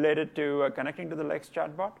related to connecting to the Lex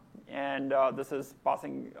chatbot, and this is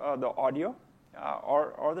passing the audio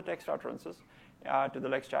or the text utterances to the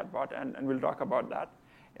Lex chatbot, and we'll talk about that.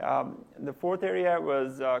 The fourth area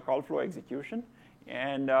was call flow execution,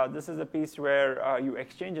 and this is a piece where you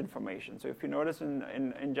exchange information. So if you notice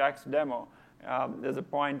in Jack's demo, there's a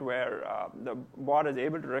point where the bot is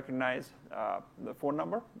able to recognize the phone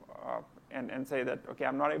number and say that, okay,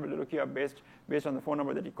 I'm not able to look you up based on the phone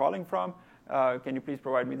number that you're calling from. Can you please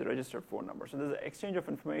provide me the registered phone number? So there's an exchange of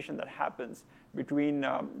information that happens between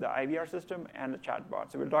the IVR system and the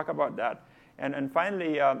chatbot. So we'll talk about that. And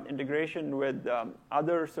finally, integration with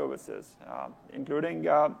other services, including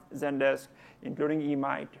Zendesk, including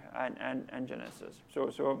eMite, and Genesys.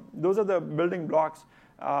 So those are the building blocks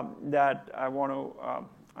that I want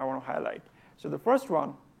to highlight. So the first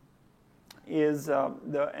one is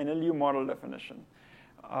the NLU model definition.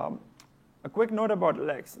 A quick note about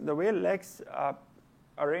Lex. The way Lex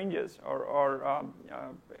arranges or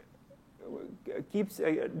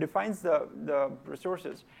defines the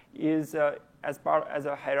resources is as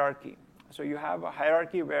a hierarchy. So you have a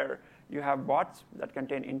hierarchy where you have bots that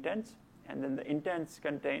contain intents, and then the intents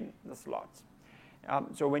contain the slots.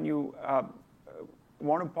 So when you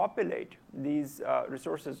want to populate these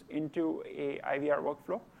resources into a IVR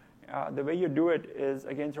workflow, the way you do it is,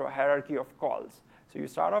 again, through a hierarchy of calls. So you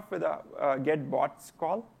start off with a get bots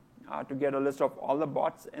call to get a list of all the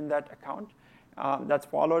bots in that account. That's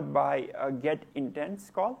followed by a get intents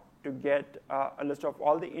call to get a list of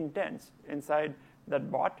all the intents inside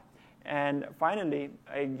that bot. And finally,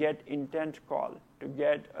 a get intent call to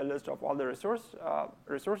get a list of all the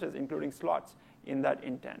resources, including slots, in that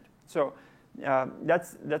intent. So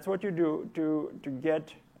that's what you do to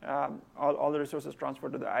get all the resources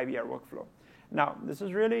transferred to the IVR workflow. Now, this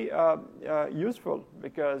is really useful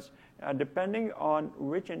because depending on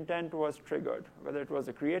which intent was triggered, whether it was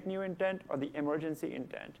a create new intent or the emergency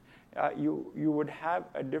intent, you would have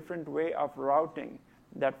a different way of routing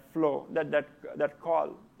that flow, that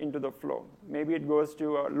call into the flow. Maybe it goes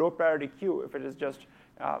to a low priority queue if it is just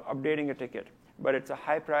updating a ticket, but it's a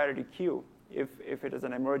high priority queue if it is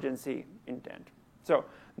an emergency intent. So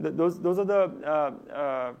those are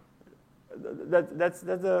the that's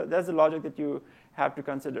the logic that you have to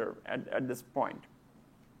consider at this point.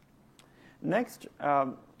 Next,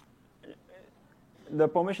 the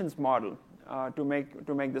permissions model to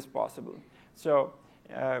make this possible. So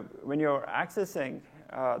when you're accessing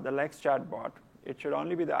the Lex chatbot, it should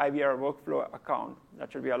only be the IVR workflow account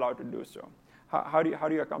that should be allowed to do so. How do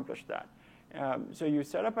you accomplish that? So you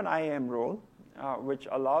set up an IAM role, which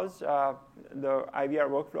allows the IVR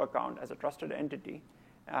workflow account as a trusted entity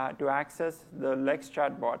to access the Lex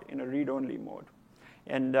chatbot in a read-only mode.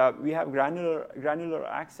 And we have granular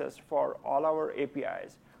access for all our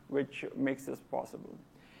APIs, which makes this possible.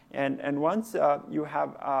 And once you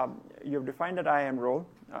have defined that IAM role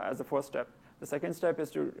as the first step, the second step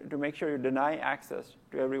is to make sure you deny access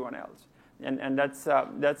to everyone else. And that's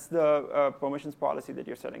the permissions policy that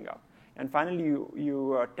you're setting up. And finally,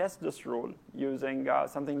 you test this role using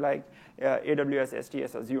something like AWS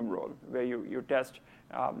STS Assume role, where you test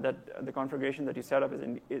that the configuration that you set up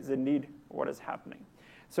is indeed what is happening.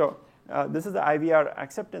 So this is the IVR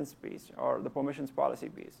acceptance piece, or the permissions policy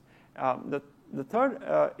piece. The third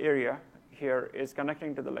area here is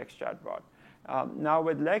connecting to the Lex chatbot. Now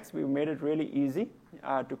with Lex, we've made it really easy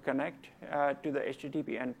to connect to the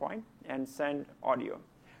HTTP endpoint and send audio.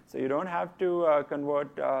 So you don't have to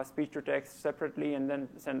convert speech to text separately and then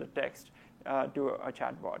send the text to a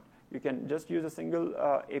chatbot. You can just use a single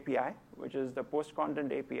API, which is the post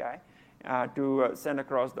content API, to send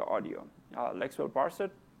across the audio. Lex will parse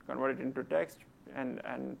it, convert it into text,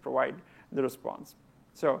 and provide the response.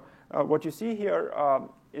 So what you see here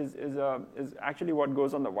is actually what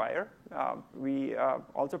goes on the wire. We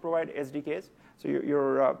also provide SDKs, so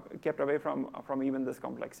you're kept away from even this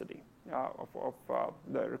complexity of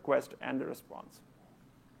the request and the response.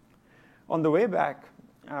 On the way back,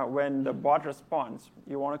 when the bot responds,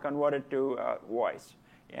 you want to convert it to voice.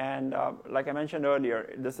 And like I mentioned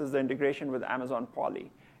earlier, this is the integration with Amazon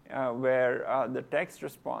Polly, where the text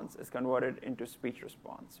response is converted into speech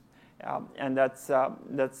response. And that's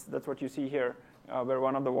what you see here, where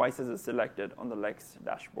one of the voices is selected on the Lex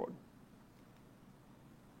dashboard.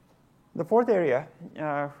 The fourth area,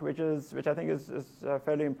 which I think is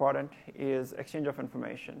fairly important, is exchange of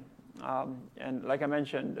information. And like I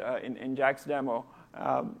mentioned in Jack's demo,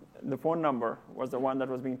 the phone number was the one that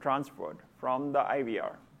was being transferred from the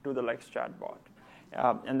IVR to the Lex chatbot.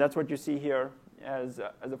 And that's what you see here as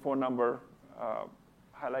a phone number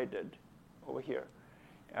highlighted over here.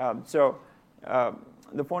 So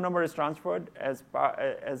the phone number is transferred as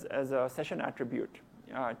a session attribute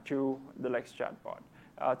to the Lex chatbot.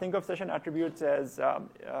 Think of session attributes as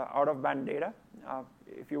out-of-band data.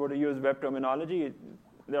 If you were to use web terminology,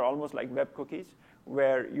 they're almost like web cookies,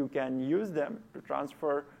 where you can use them to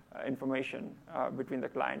transfer information between the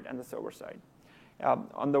client and the server side.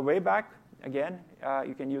 On the way back, again,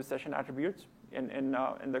 you can use session attributes. In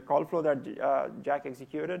the call flow that Jack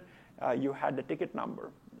executed, you had the ticket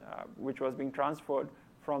number, which was being transferred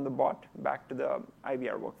from the bot back to the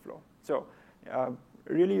IVR workflow. So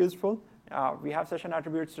really useful. We have session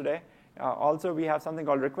attributes today. Also, we have something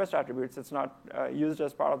called request attributes. It's not used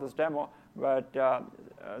as part of this demo, but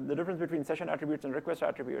the difference between session attributes and request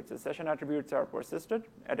attributes is session attributes are persisted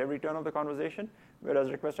at every turn of the conversation,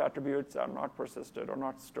 whereas request attributes are not persisted or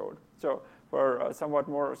not stored. So for somewhat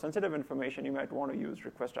more sensitive information, you might want to use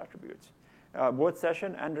request attributes. Both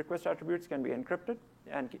session and request attributes can be encrypted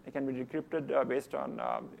and can be decrypted based on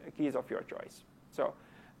keys of your choice. So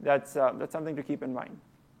that's something to keep in mind.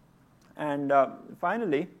 And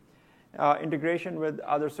finally, integration with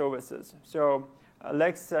other services. So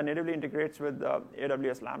Lex natively integrates with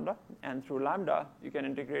AWS Lambda, and through Lambda, you can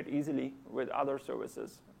integrate easily with other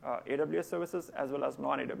services, AWS services as well as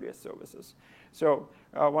non-AWS services. So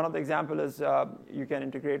one of the examples is you can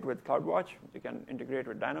integrate with CloudWatch, you can integrate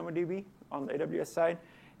with DynamoDB on the AWS side.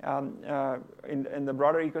 In the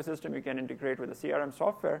broader ecosystem, you can integrate with the CRM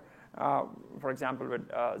software, for example, with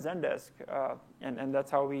Zendesk, and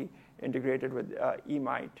that's how we integrated with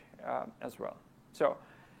eMite as well. So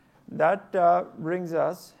that brings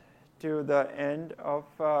us to the end of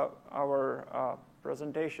our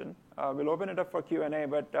presentation. We'll open it up for Q&A,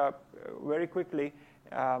 but very quickly,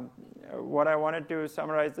 what I wanted to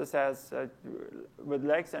summarize this as, with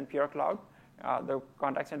Lex and Pure Cloud, the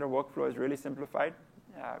contact center workflow is really simplified.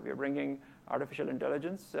 We are bringing artificial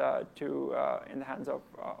intelligence in the hands of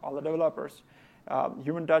all the developers.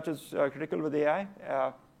 Human touch is critical with AI.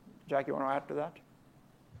 Jack, you want to add to that?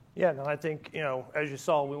 Yeah, no, I think, as you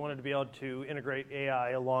saw, we wanted to be able to integrate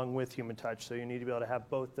AI along with human touch. So you need to be able to have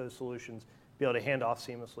both those solutions be able to hand off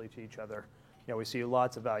seamlessly to each other. We see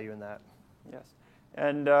lots of value in that. Yes.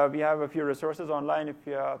 And we have a few resources online if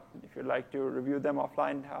you'd like to review them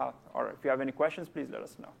offline, or if you have any questions, please let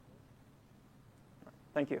us know.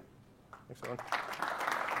 Thank you. Thanks, Owen.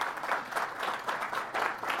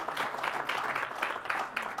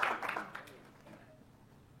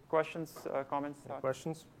 Questions, comments? Any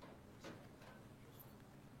questions?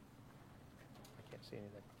 I can't see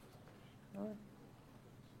anything. All right.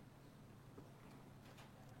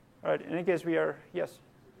 All right. In any case, we are, yes.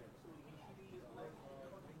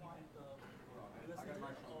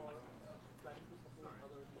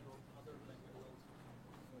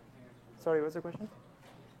 Sorry, what's the question?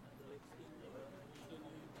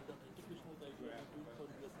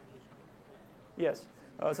 Yes.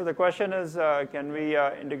 So the question is, can we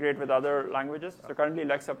integrate with other languages? So currently,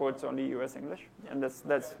 Lex supports only US English, and that's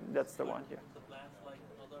the one here.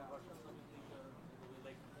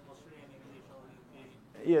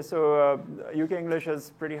 Yeah, so UK English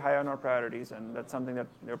is pretty high on our priorities, and that's something that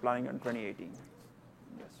we're planning on 2018.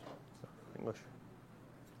 Yes. English.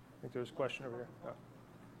 I think there's a question over here. Oh.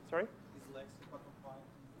 Sorry? Is Lex HIPAA compliant?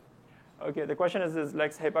 Okay, the question is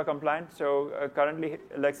Lex HIPAA compliant? So currently,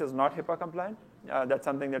 Lex is not HIPAA compliant. That's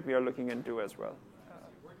something that we are looking into as well.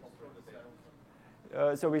 Where do you store the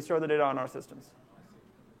data? So we store the data on our systems.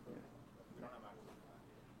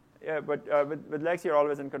 Yeah, but with Lex, you're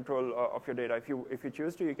always in control of your data. If you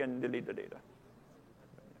choose to, you can delete the data.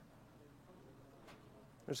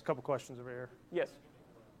 There's a couple questions over here. Yes. So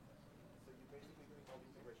you're basically doing all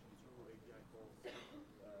the integration through API calls. So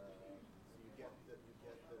you get the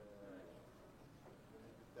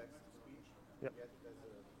text to speech. Yep. You get it just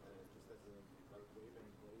as a wave, and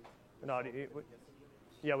an audio.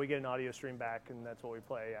 Yeah, we get an audio stream back, and that's what we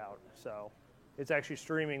play out. So it's actually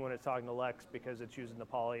streaming when it's talking to Lex because it's using the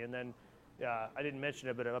Poly. And then I didn't mention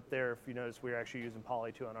it, but up there, if you notice, we're actually using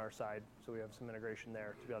Poly too on our side. So we have some integration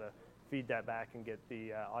there to be able to feed that back and get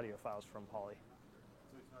the audio files from Poly.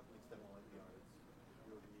 So it's not an external IPR,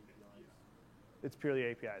 it's purely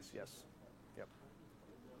APIs? It's purely APIs, yes. Yep.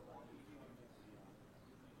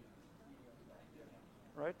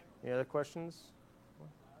 Right? Any other questions?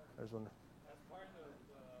 There's one. As part of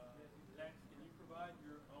Lex, can you provide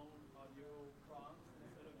your own audio prompts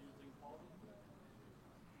instead of using Poly?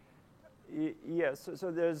 Yes,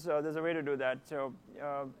 so there's a way to do that. So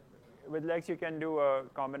with Lex, you can do a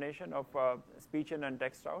combination of speech in and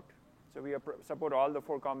text out. So we support all the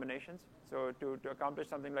 4 combinations. So to accomplish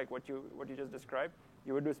something like what you just described,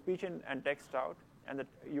 you would do speech in and text out, and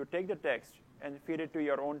you take the text and feed it to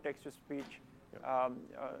your own text-to-speech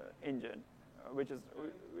engine, which is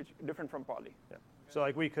different from Poly. Yeah. So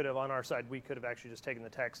like we could have, on our side, we could have actually just taken the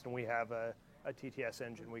text, and we have a TTS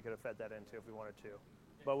engine we could have fed that into if we wanted to.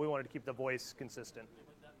 But we wanted to keep the voice consistent.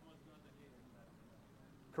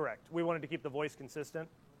 Correct. We wanted to keep the voice consistent,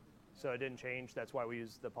 so it didn't change. That's why we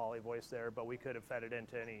used the Poly voice there, but we could have fed it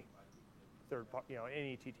into any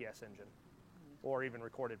any TTS engine, or even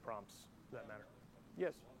recorded prompts, for that matter.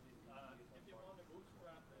 Yes. If you want to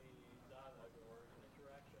bootstrap a dialogue or an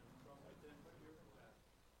interaction from within your class,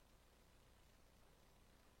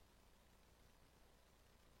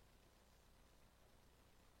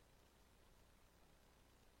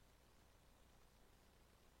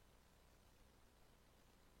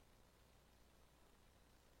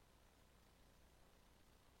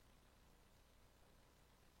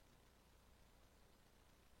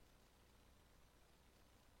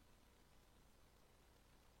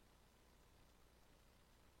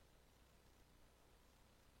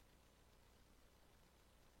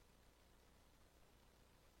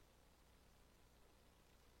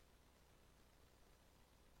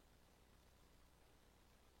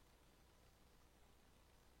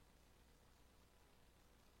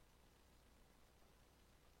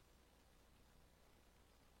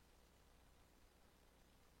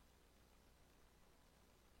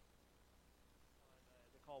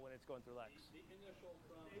 The call when it's going through Lex. the initial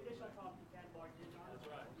prompt. The initial prompt you can barge in on. That's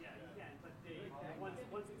right. Yeah, you can. But once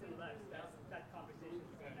it's in Lex, that conversation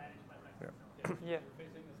is managed by Lex. Yeah. You're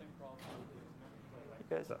facing the same problem.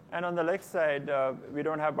 Yes. And on the Lex side, we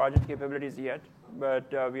don't have budget capabilities yet, but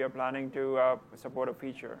we are planning to support a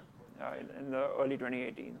feature in the early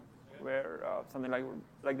 2018 where something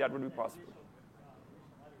like that would be possible.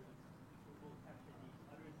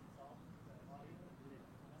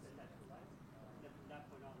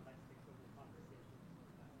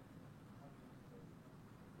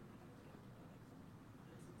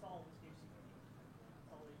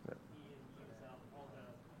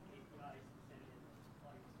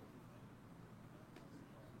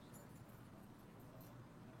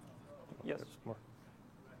 Yes. More.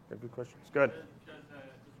 Yeah, good questions. Good. Does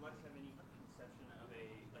Lex have any conception of a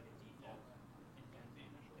default intent?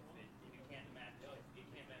 If it can't match an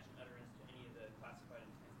utterance to any of the classified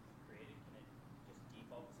intents that you created, can it just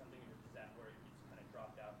default to something, or is that where it's kind of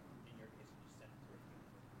dropped out? In your case, you just sent it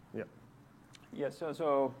through. Yep. Yes.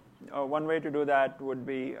 So one way to do that would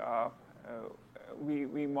be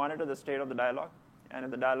we monitor the state of the dialogue, and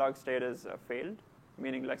if the dialogue state is failed,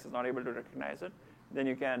 meaning Lex is not able to recognize it, then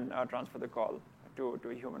you can transfer the call to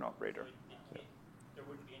a human operator. So there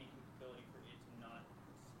wouldn't be any capability for it to not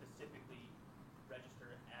specifically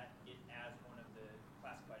register it as one of the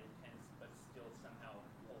classified intents, but still somehow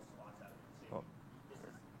pull slots out of it. So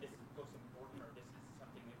this is most important, or this is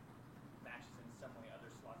something that matches in some way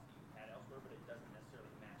other slots that you've had elsewhere, but it doesn't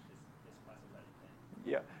necessarily match this classified intent.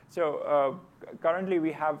 Yeah. So currently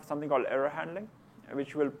we have something called error handling,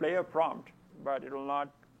 which will play a prompt, but it will not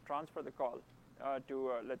transfer the call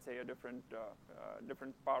to, let's say, a different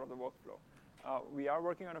part of the workflow. We are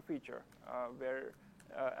working on a feature where,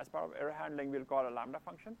 as part of error handling, we'll call a Lambda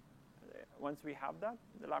function. Once we have that,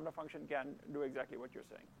 the Lambda function can do exactly what you're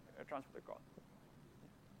saying, transfer the call.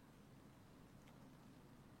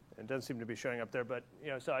 It doesn't seem to be showing up there, but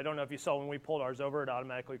so I don't know if you saw when we pulled ours over, it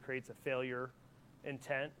automatically creates a failure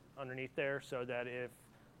intent underneath there, so that if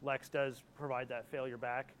Lex does provide that failure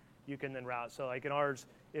back, you can then route. So like in ours,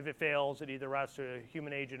 if it fails, it either routes to a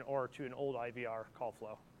human agent or to an old IVR call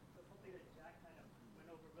flow. So something that Jack kind of went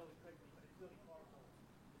over really quickly, but it's really powerful,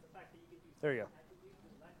 is the fact that you can do There you go. attributes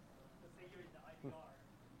with Lex. Let's say you're in the IVR,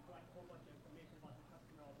 you collect a whole bunch of information about the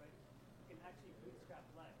customer already. You can actually bootstrap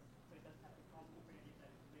Lex, so it doesn't have to come for any of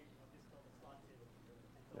that information. It'll just fill the slots in,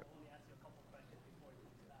 and so it'll only ask you a couple questions before it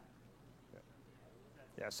comes back.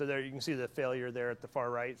 Yeah, so there you can see the failure there at the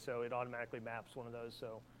far right, so it automatically maps one of those,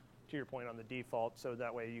 so to your point on the default, so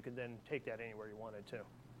that way you can then take that anywhere you wanted to.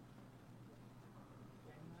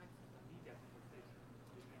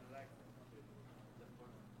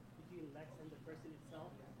 Between Lex and the person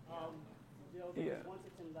itself, Yeah. once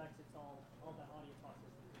it's in Lex, it's all the audio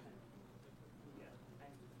processing. Yeah.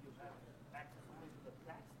 And you have access only to the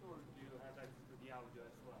text, or do you have access to the audio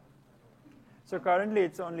as well? So currently,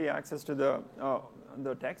 it's only access to the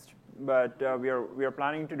text, but we are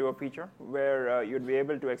planning to do a feature where you'd be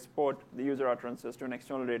able to export the user utterances to an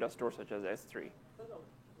external data store such as S3.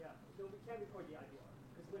 Yeah. So we can't record the IVR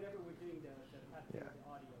because whenever we're doing the capturing the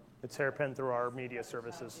audio, It's hairpin through our media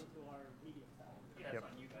services. into our media side. Yeah, Yep.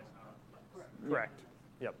 that's on you guys, not on Correct. Correct.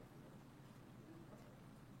 Yep.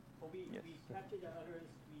 But we Yes. capture the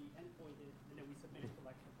utterance, we endpoint it, and then we submit it to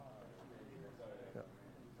Lex for processing.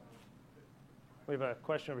 We have a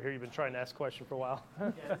question over here. You've been trying to ask a question for a while. Yeah,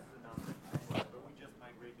 this is announcement, but we just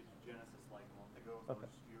migrated to Genesis like a month ago, so I was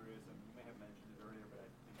just curious, and you may have mentioned it earlier, but I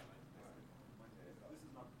think I might have missed it. This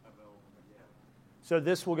is not available yet. So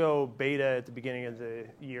this will go beta at the beginning of the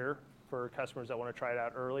year for customers that want to try it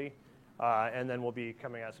out early, and then we'll be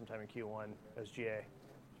coming out sometime in Q1 as GA.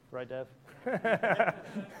 Right, Dev?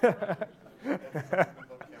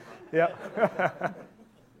 Yep.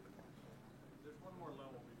 There's one more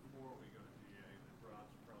level before we go to GA that Rod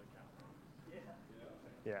should probably count on.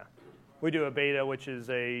 Yeah. We do a beta, which is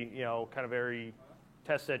a, kind of very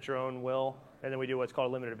test at your own will, and then we do what's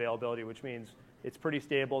called limited availability, which means it's pretty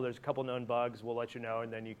stable. There's a couple known bugs. We'll let you know,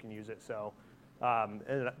 and then you can use it. So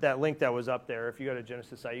and that link that was up there, if you go to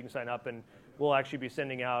Genesis site, you can sign up, and we'll actually be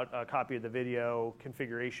sending out a copy of the video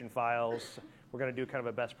configuration files. We're going to do kind of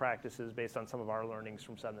a best practices based on some of our learnings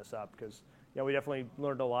from setting this up, because we definitely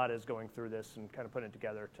learned a lot as going through this and kind of putting it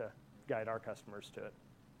together to guide our customers to it.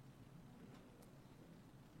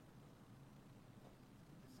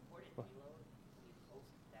 Supported reload, when you post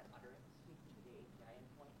that utterance to the API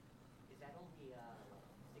endpoint, is that only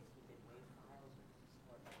 16-bit WAV files,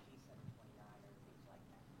 or does it support G729 or things like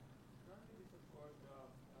that? Currently, we support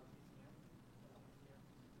PCM,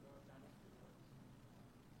 the channel support.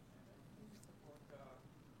 And I think we support a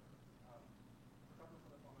couple of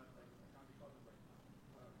other formats, like I can't recall them right now.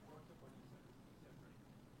 We don't support G7 right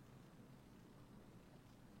now.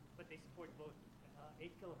 But they support both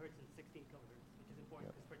 8 kilohertz and 16 kilohertz, which is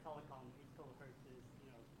important because for telecom, 8 kilohertz is,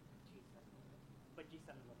 G7. but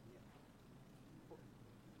G711, yeah.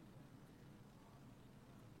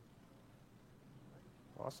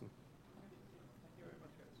 Awesome.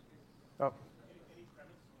 Oh.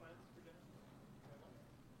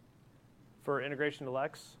 For integration to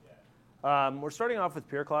Lex? We're starting off with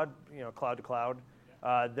Pure Cloud, cloud to cloud.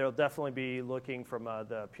 They'll definitely be looking from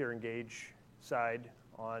the Pure Engage side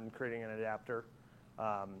on creating an adapter.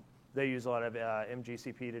 They use a lot of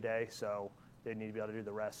MGCP today, so they need to be able to do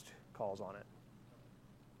the REST calls on it.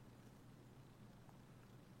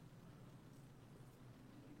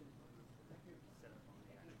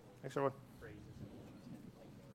 Thanks, everyone.